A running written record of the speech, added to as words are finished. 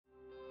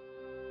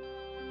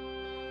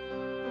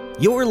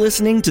You're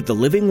listening to The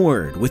Living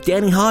Word with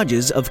Danny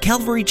Hodges of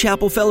Calvary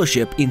Chapel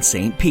Fellowship in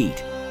St. Pete.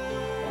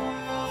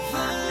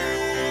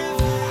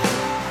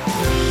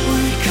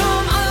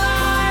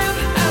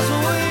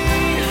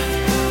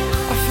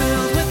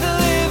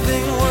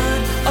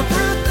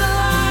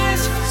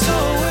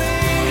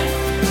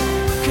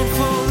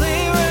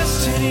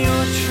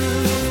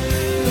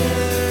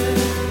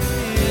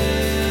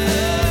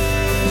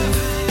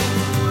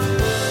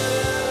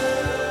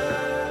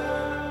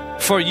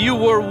 For you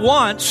were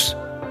once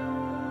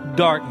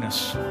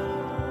darkness,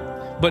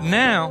 but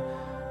now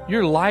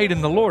you're light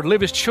in the Lord.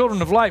 Live as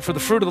children of light, for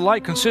the fruit of the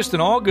light consists in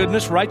all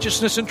goodness,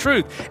 righteousness, and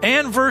truth.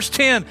 And verse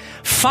 10,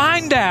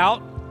 find out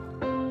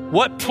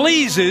what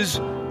pleases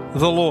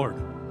the Lord.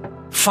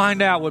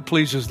 Find out what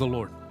pleases the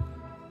Lord.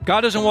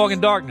 God doesn't walk in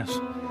darkness.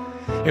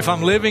 If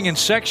I'm living in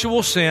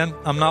sexual sin,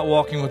 I'm not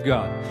walking with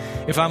God.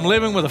 If I'm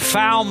living with a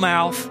foul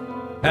mouth,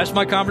 that's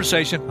my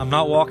conversation, I'm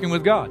not walking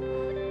with God.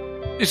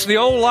 It's the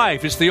old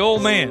life. It's the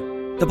old man.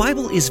 The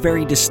Bible is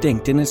very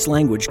distinct in its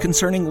language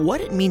concerning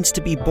what it means to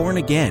be born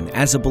again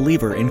as a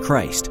believer in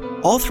Christ.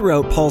 All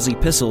throughout Paul's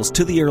epistles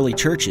to the early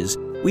churches,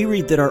 we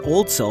read that our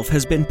old self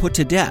has been put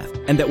to death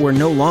and that we're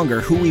no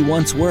longer who we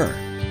once were.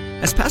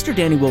 As Pastor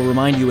Danny will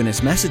remind you in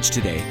his message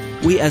today,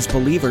 we as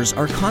believers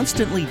are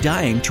constantly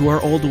dying to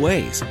our old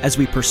ways as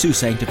we pursue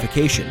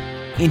sanctification.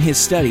 In his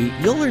study,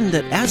 you'll learn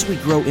that as we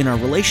grow in our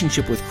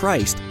relationship with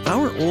Christ,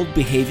 our old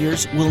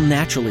behaviors will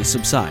naturally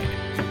subside.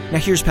 Now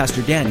here's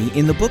Pastor Danny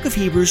in the book of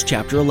Hebrews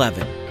chapter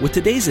 11 with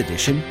today's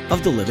edition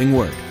of The Living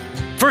Word.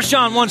 1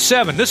 John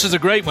 1:7, this is a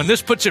great one.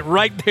 This puts it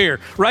right there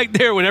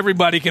when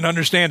everybody can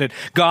understand it.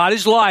 God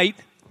is light,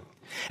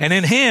 and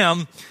in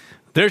Him,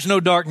 there's no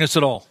darkness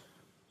at all.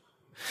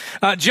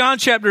 John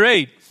chapter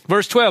 8,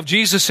 verse 12,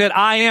 Jesus said,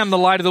 I am the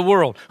light of the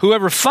world.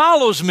 Whoever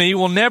follows me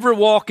will never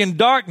walk in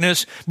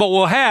darkness, but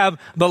will have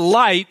the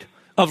light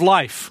of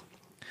life.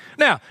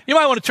 Now, you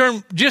might want to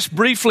turn just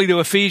briefly to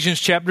Ephesians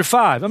chapter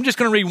 5. I'm just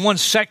going to read one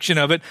section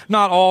of it,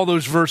 not all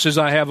those verses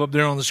I have up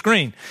there on the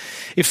screen.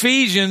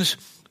 Ephesians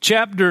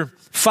chapter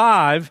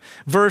 5,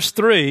 verse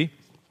 3,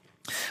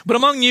 but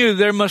among you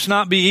there must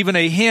not be even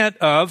a hint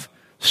of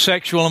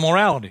sexual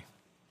immorality,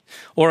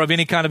 or of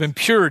any kind of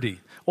impurity,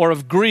 or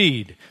of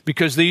greed,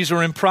 because these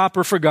are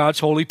improper for God's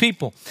holy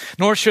people.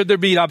 Nor should there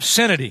be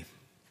obscenity,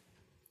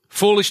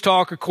 foolish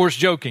talk, or coarse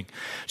joking.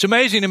 It's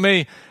amazing to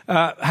me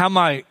how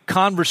my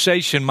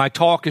conversation, my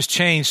talk has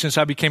changed since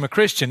I became a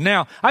Christian.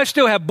 Now, I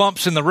still have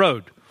bumps in the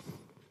road.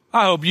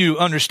 I hope you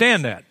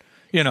understand that.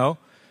 You know,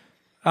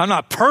 I'm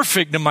not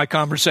perfect in my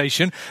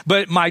conversation,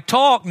 but my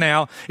talk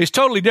now is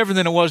totally different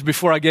than it was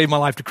before I gave my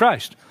life to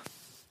Christ.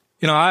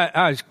 You know,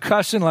 I was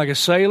cussing like a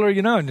sailor,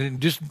 you know, and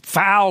just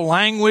foul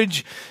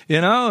language,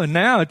 you know, and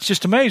now it's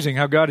just amazing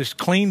how God has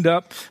cleaned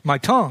up my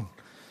tongue.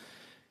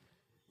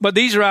 But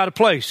these are out of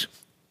place.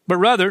 But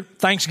rather,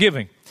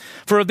 thanksgiving.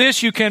 For of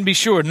this you can be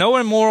sure, no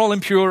immoral,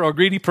 impure, or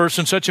greedy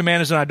person, such a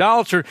man as an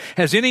idolater,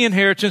 has any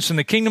inheritance in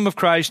the kingdom of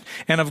Christ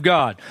and of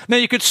God. Now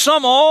you could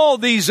sum all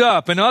these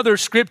up in other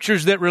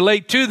scriptures that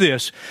relate to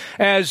this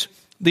as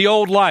the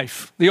old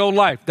life. The old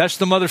life. That's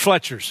the Mother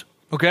Fletchers.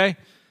 Okay?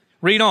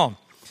 Read on.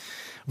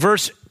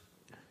 Verse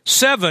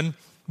 7,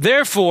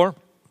 therefore,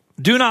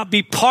 do not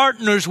be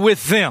partners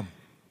with them.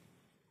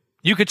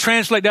 You could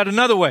translate that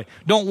another way.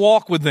 Don't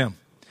walk with them.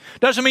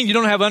 Doesn't mean you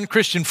don't have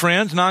unchristian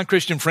friends,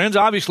 non-Christian friends.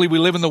 Obviously, we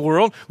live in the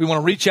world. We want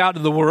to reach out to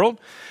the world.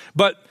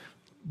 But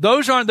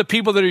those aren't the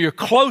people that are your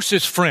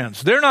closest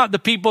friends. They're not the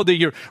people that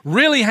you're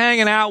really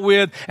hanging out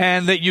with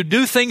and that you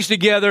do things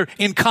together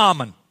in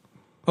common.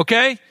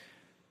 Okay?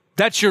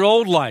 That's your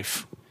old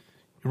life.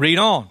 Read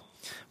on.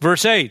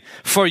 Verse 8,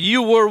 for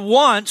you were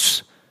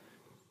once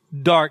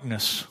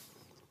darkness,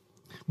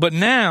 but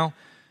now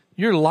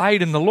you're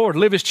light in the Lord.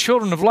 Live as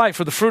children of light,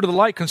 for the fruit of the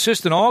light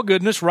consists in all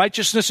goodness,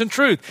 righteousness, and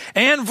truth.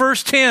 And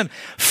verse 10,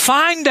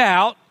 find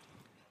out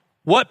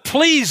what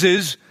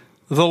pleases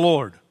the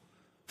Lord.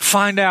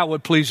 Find out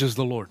what pleases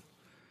the Lord.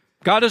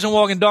 God doesn't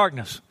walk in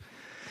darkness.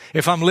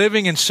 If I'm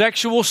living in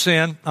sexual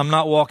sin, I'm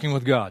not walking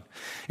with God.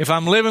 If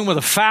I'm living with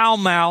a foul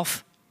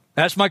mouth,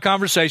 that's my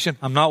conversation,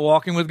 I'm not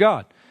walking with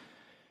God.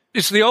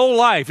 It's the old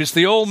life. It's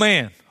the old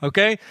man.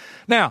 Okay?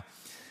 Now,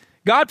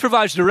 God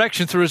provides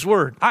direction through His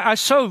Word. I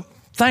so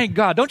thank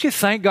God. Don't you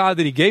thank God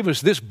that He gave us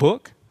this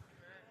book?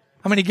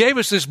 I mean, He gave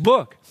us this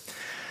book.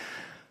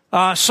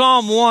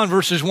 Psalm 1,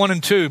 verses 1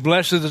 and 2.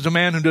 Blessed is the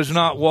man who does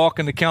not walk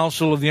in the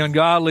counsel of the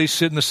ungodly,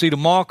 sit in the seat of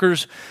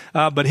mockers,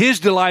 but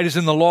his delight is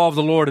in the law of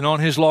the Lord, and on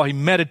His law he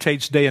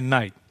meditates day and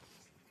night.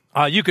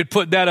 You could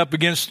put that up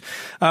against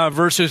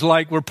verses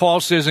like where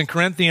Paul says in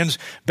Corinthians,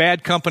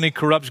 bad company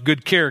corrupts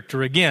good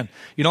character. Again,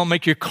 you don't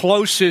make your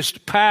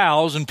closest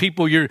pals and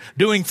people you're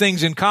doing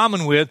things in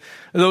common with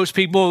those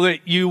people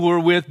that you were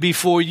with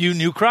before you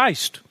knew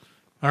Christ.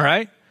 All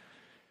right?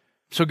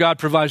 So God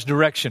provides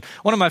direction.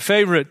 One of my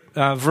favorite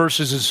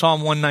verses is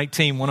Psalm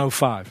 119,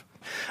 105.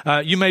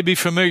 You may be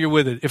familiar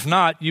with it. If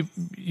not, you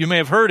may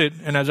have heard it,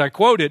 and as I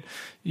quote it,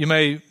 you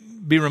may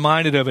be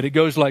reminded of it. It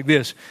goes like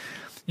this.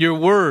 Your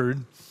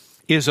word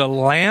is a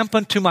lamp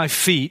unto my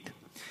feet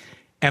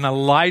and a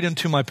light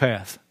unto my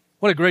path.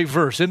 What a great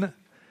verse, isn't it?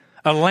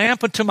 A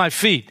lamp unto my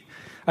feet.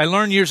 I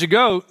learned years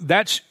ago,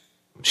 that's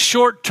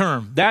short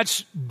term.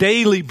 That's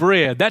daily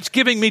bread. That's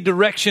giving me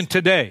direction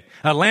today.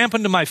 A lamp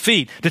unto my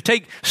feet to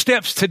take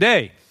steps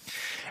today.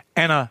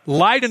 And a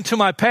light unto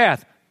my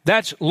path.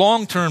 That's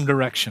long-term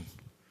direction.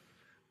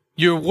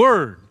 Your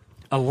word,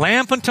 a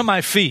lamp unto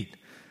my feet,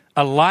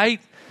 a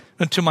light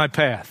unto my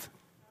path.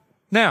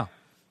 Now,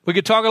 we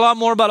could talk a lot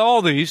more about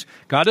all these.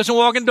 God doesn't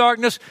walk in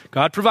darkness.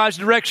 God provides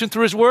direction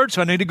through His word,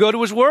 so I need to go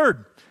to His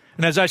word.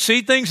 And as I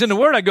see things in the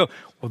word, I go,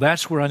 well,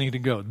 that's where I need to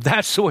go.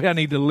 That's the way I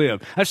need to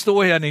live. That's the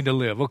way I need to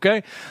live,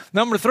 okay?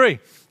 Number 3,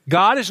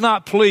 God is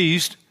not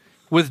pleased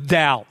with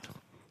doubt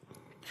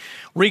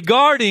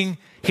regarding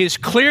His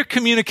clear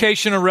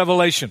communication or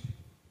revelation.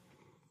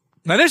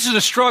 Now, this is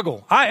a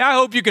struggle. I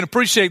hope you can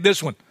appreciate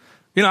this one.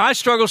 You know, I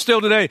struggle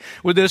still today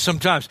with this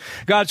sometimes.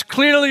 God's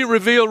clearly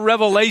revealed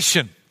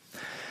revelation.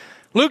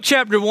 Luke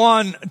chapter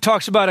 1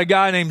 talks about a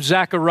guy named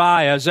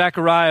Zechariah.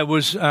 Zechariah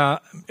was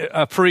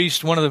a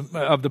priest, one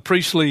of the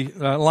priestly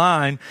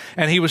line,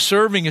 and he was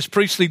serving his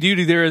priestly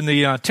duty there in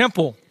the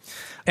temple.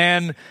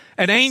 And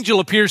an angel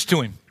appears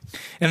to him.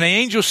 And the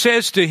angel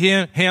says to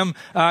him,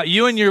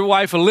 you and your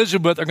wife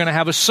Elizabeth are going to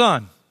have a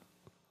son,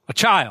 a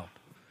child.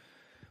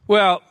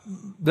 Well,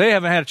 they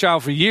haven't had a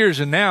child for years,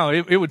 and now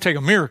it would take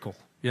a miracle,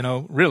 you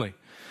know, really.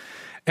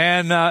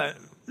 And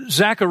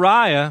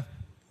Zechariah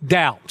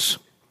doubts.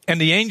 And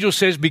the angel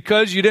says,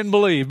 because you didn't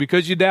believe,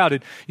 because you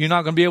doubted, you're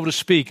not going to be able to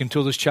speak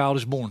until this child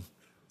is born.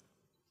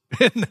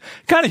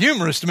 Kind of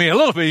humorous to me a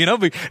little bit, you know.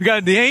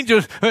 The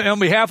angel on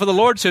behalf of the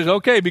Lord says,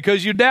 okay,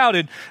 because you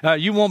doubted,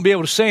 you won't be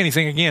able to say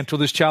anything again until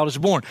this child is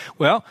born.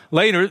 Well,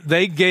 later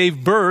they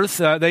gave birth.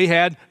 They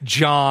had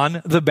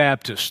John the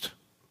Baptist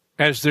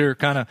as their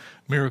kind of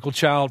miracle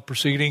child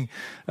preceding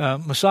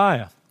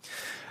Messiah.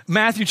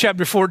 Matthew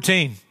chapter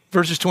 14,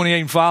 verses 28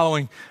 and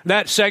following,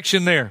 that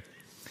section there.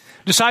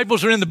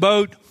 Disciples are in the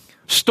boat,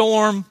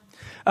 storm,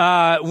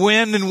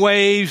 wind and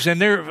waves,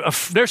 and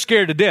they're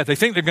scared to death. They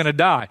think they're going to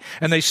die.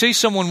 And they see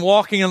someone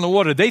walking in the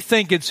water. They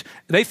think it's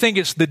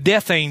the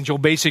death angel,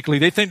 basically.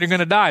 They think they're going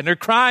to die. And they're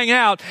crying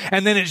out,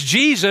 and then it's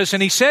Jesus,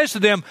 and He says to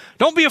them,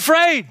 don't be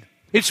afraid.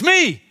 It's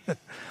me.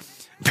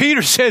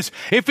 Peter says,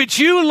 if it's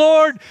you,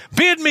 Lord,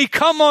 bid me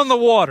come on the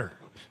water.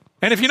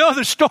 And if you know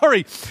the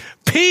story,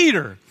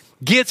 Peter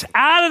gets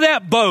out of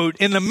that boat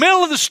in the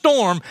middle of the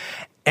storm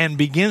and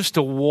begins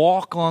to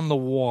walk on the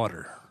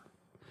water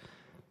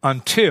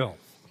until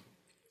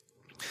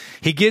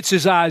he gets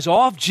his eyes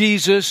off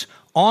Jesus,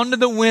 onto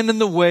the wind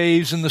and the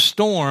waves and the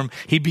storm.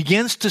 He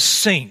begins to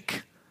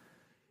sink.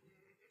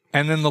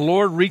 And then the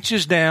Lord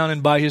reaches down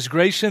and by His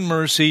grace and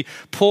mercy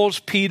pulls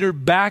Peter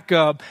back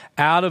up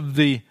out of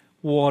the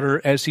water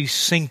as he's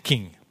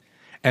sinking.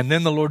 And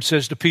then the Lord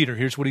says to Peter,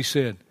 here's what He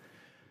said.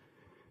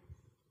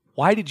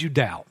 Why did you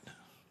doubt?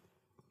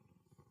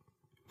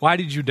 Why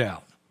did you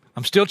doubt?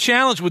 I'm still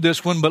challenged with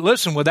this one, but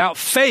listen, without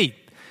faith,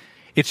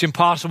 it's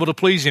impossible to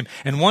please Him.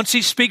 And once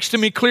He speaks to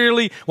me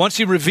clearly, once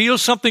He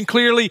reveals something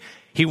clearly,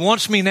 He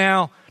wants me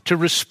now to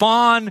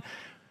respond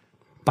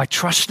by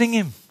trusting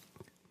Him,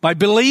 by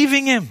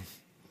believing Him.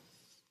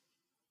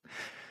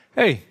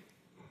 Hey,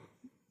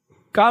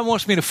 God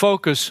wants me to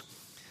focus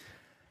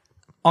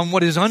on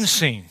what is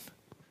unseen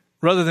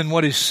rather than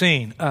what is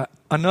seen.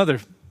 Another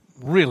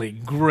really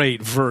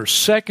great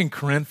verse, 2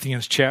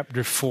 Corinthians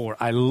chapter 4.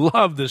 I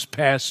love this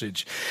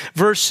passage.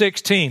 Verse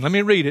 16, let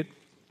me read it.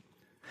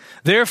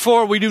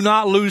 Therefore, we do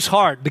not lose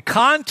heart. The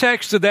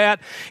context of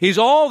that is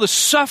all the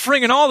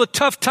suffering and all the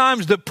tough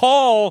times that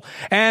Paul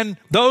and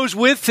those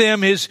with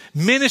him, his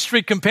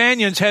ministry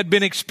companions, had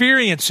been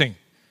experiencing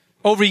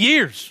over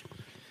years.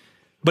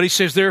 But he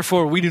says,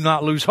 therefore, we do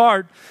not lose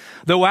heart.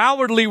 Though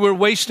outwardly we're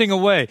wasting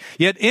away,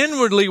 yet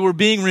inwardly we're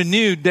being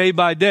renewed day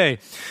by day.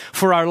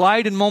 For our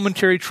light and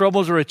momentary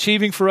troubles are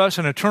achieving for us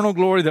an eternal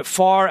glory that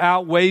far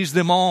outweighs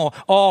them all.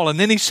 And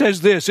then he says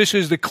this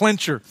is the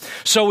clincher.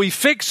 So we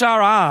fix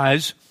our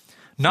eyes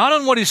not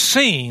on what is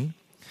seen,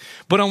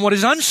 but on what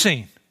is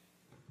unseen.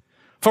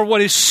 For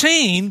what is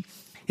seen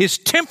is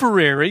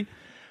temporary,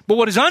 but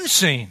what is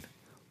unseen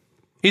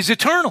is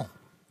eternal.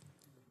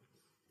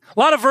 A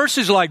lot of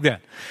verses like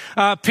that.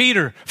 1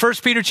 Peter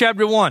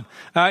chapter 1.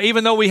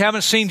 Even though we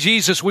haven't seen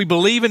Jesus, we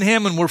believe in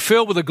Him and we're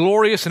filled with a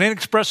glorious and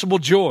inexpressible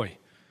joy.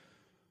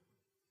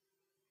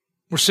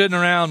 We're sitting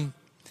around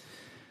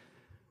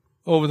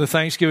over the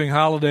Thanksgiving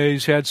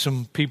holidays, had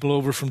some people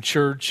over from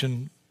church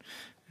and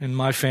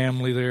my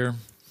family there.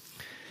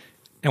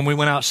 And we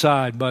went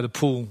outside by the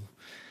pool.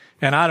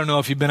 And I don't know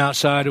if you've been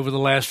outside over the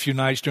last few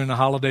nights during the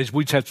holidays.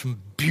 We've had some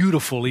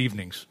beautiful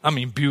evenings. I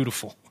mean,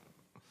 beautiful.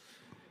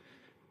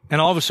 And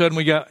all of a sudden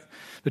we got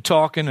to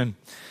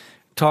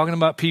talking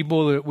about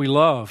people that we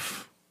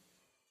love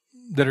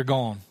that are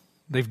gone.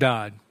 They've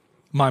died.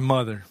 My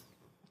mother,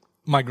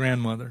 my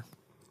grandmother.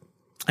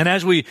 And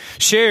as we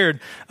shared,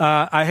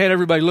 I had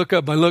everybody look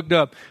up. I looked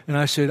up and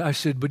I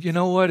said, but you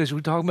know what? As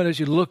we talk about it, as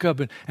you look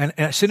up and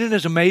I said, it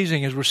is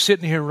amazing as we're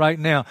sitting here right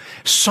now,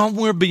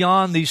 somewhere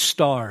beyond these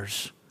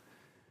stars,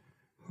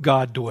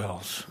 God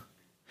dwells.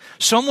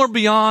 Somewhere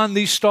beyond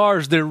these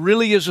stars, there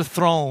really is a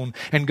throne,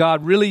 and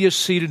God really is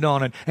seated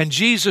on it, and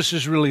Jesus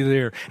is really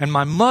there, and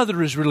my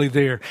mother is really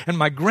there, and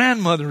my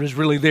grandmother is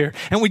really there.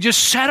 And we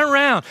just sat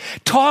around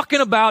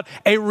talking about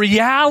a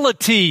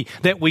reality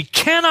that we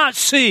cannot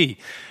see,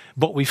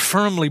 but we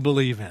firmly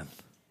believe in.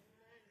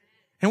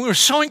 And we were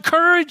so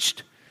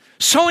encouraged,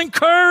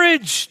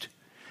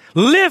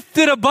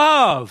 lifted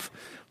above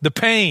the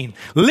pain,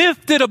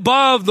 lifted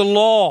above the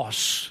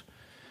loss,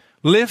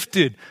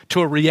 lifted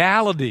to a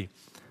reality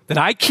that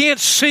I can't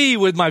see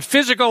with my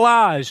physical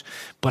eyes,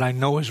 but I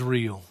know is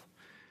real.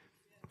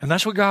 And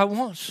that's what God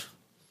wants.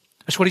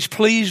 That's what He's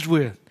pleased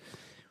with.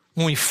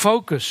 When we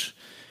focus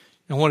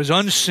on what is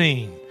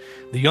unseen,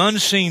 the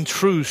unseen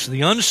truths,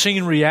 the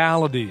unseen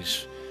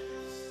realities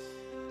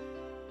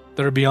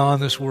that are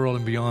beyond this world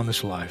and beyond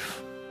this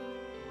life.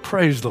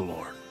 Praise the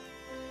Lord.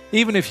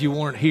 Even if you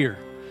weren't here,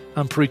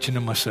 I'm preaching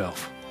to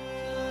myself.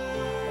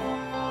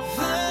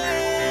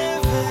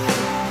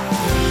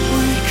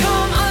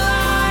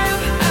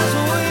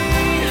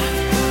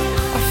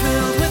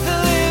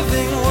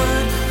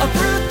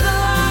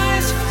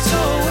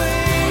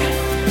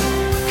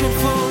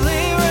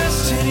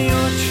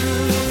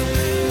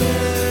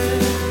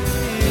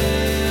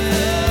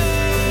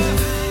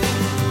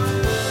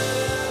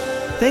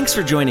 Thanks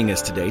for joining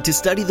us today to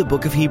study the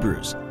book of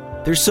Hebrews.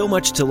 There's so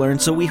much to learn,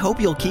 so we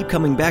hope you'll keep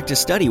coming back to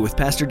study with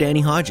Pastor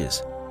Danny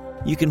Hodges.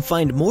 You can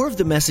find more of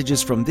the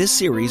messages from this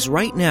series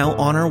right now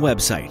on our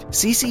website,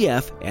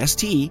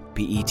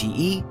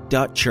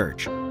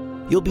 ccfstpete.church.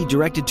 You'll be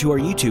directed to our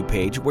YouTube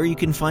page where you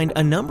can find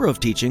a number of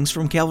teachings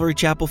from Calvary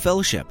Chapel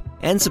Fellowship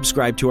and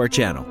subscribe to our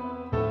channel.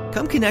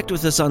 Come connect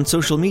with us on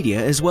social media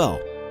as well.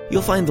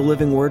 You'll find the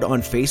Living Word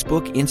on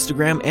Facebook,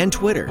 Instagram, and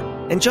Twitter,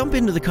 and jump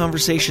into the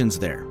conversations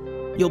there.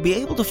 You'll be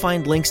able to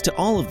find links to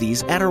all of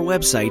these at our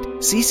website,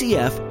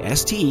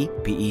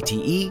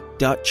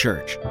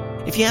 ccfstpete.church.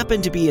 If you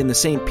happen to be in the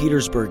St.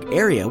 Petersburg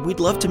area, we'd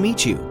love to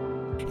meet you.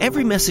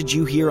 Every message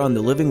you hear on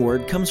the Living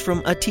Word comes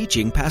from a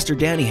teaching Pastor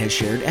Danny has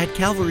shared at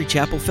Calvary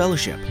Chapel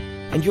Fellowship,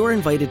 and you're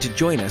invited to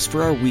join us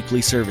for our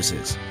weekly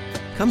services.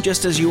 Come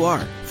just as you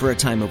are for a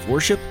time of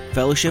worship,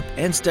 fellowship,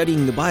 and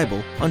studying the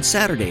Bible on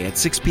Saturday at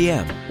 6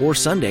 p.m. or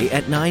Sunday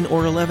at 9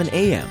 or 11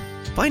 a.m.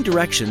 Find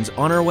directions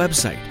on our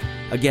website.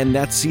 Again,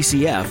 that's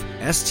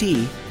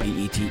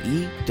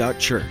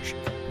ccfstpete.church.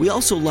 We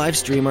also live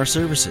stream our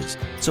services,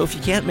 so if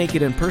you can't make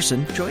it in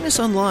person, join us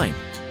online.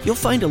 You'll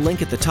find a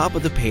link at the top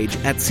of the page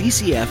at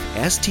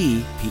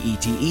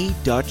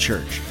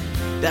ccfstpete.church.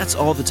 That's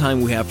all the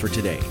time we have for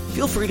today.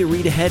 Feel free to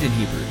read ahead in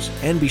Hebrews,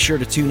 and be sure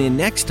to tune in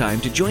next time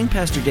to join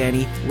Pastor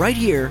Danny right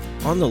here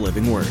on the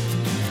Living Word.